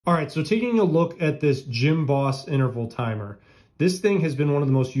All right, so taking a look at this GymBoss interval timer. This thing has been one of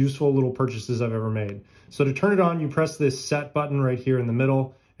the most useful little purchases I've ever made. So to turn it on, you press this set button right here in the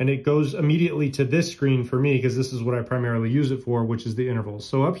middle, and it goes immediately to this screen for me because this is what I primarily use it for, which is the intervals.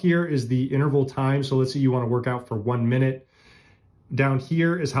 So up here is the interval time. So let's say you want to work out for 1 minute. Down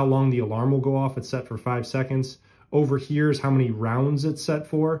here is how long the alarm will go off. It's set for 5 seconds. Over here is how many rounds it's set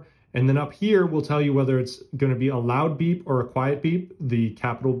for. And then up here will tell you whether it's going to be a loud beep or a quiet beep. The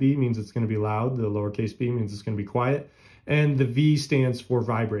capital B means it's going to be loud. The lowercase b means it's going to be quiet. And the V stands for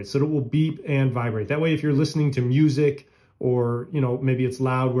vibrate. So it will beep and vibrate. That way, if you're listening to music or, maybe it's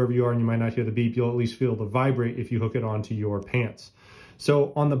loud wherever you are and you might not hear the beep, you'll at least feel the vibrate if you hook it onto your pants.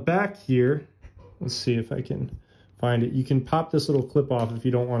 So on the back here, let's see if I can find it. You can pop this little clip off if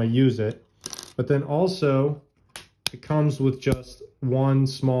you don't want to use it. But then also, it comes with just one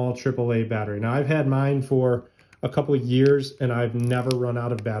small AAA battery. Now, I've had mine for a couple of years, and I've never run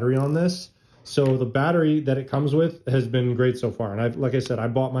out of battery on this. So the battery that it comes with has been great so far. And like I said, I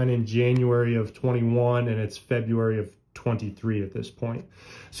bought mine in January of 21, and it's February of 23 at this point.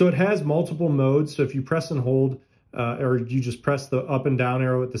 So it has multiple modes. So if you press and hold, or you just press the up and down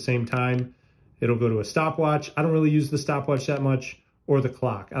arrow at the same time, it'll go to a stopwatch. I don't really use the stopwatch that much, or the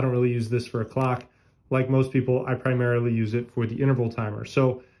clock. I don't really use this for a clock. Like most people, I primarily use it for the interval timer.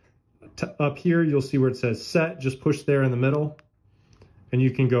 So up here, you'll see where it says set, just push there in the middle, and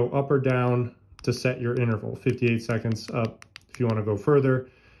you can go up or down to set your interval, 58 seconds up if you want to go further.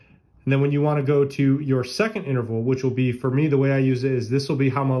 And then when you want to go to your second interval, which will be, for me, the way I use it is this will be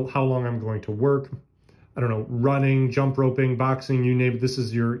how long I'm going to work. I don't know, running, jump roping, boxing, you name it. This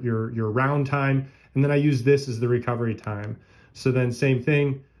is your round time. And then I use this as the recovery time. So then same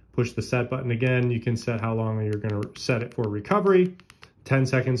thing. Push the set button again. You can set how long you're going to set it for recovery, 10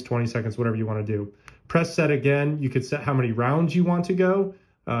 seconds, 20 seconds, whatever you want to do. Press set again. You could set how many rounds you want to go.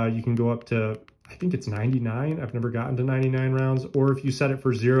 You can go up to, I think it's 99. I've never gotten to 99 rounds. Or if you set it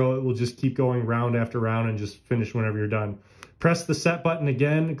for 0, it will just keep going round after round and just finish whenever you're done. Press the set button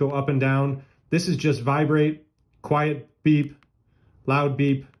again, go up and down. This is just vibrate, quiet beep, loud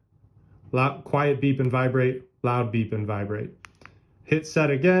beep, quiet beep and vibrate, loud beep and vibrate. Hit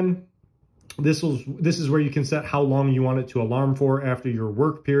set again. This is where you can set how long you want it to alarm for after your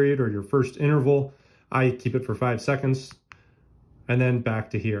work period or your first interval. I keep it for 5 seconds and then back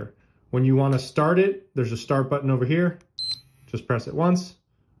to here. When you want to start it, there's a start button over here. Just press it once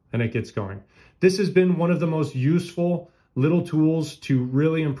and it gets going. This has been one of the most useful little tools to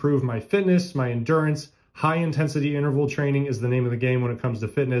really improve my fitness, my endurance. High intensity interval training is the name of the game when it comes to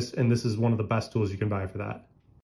fitness, and this is one of the best tools you can buy for that.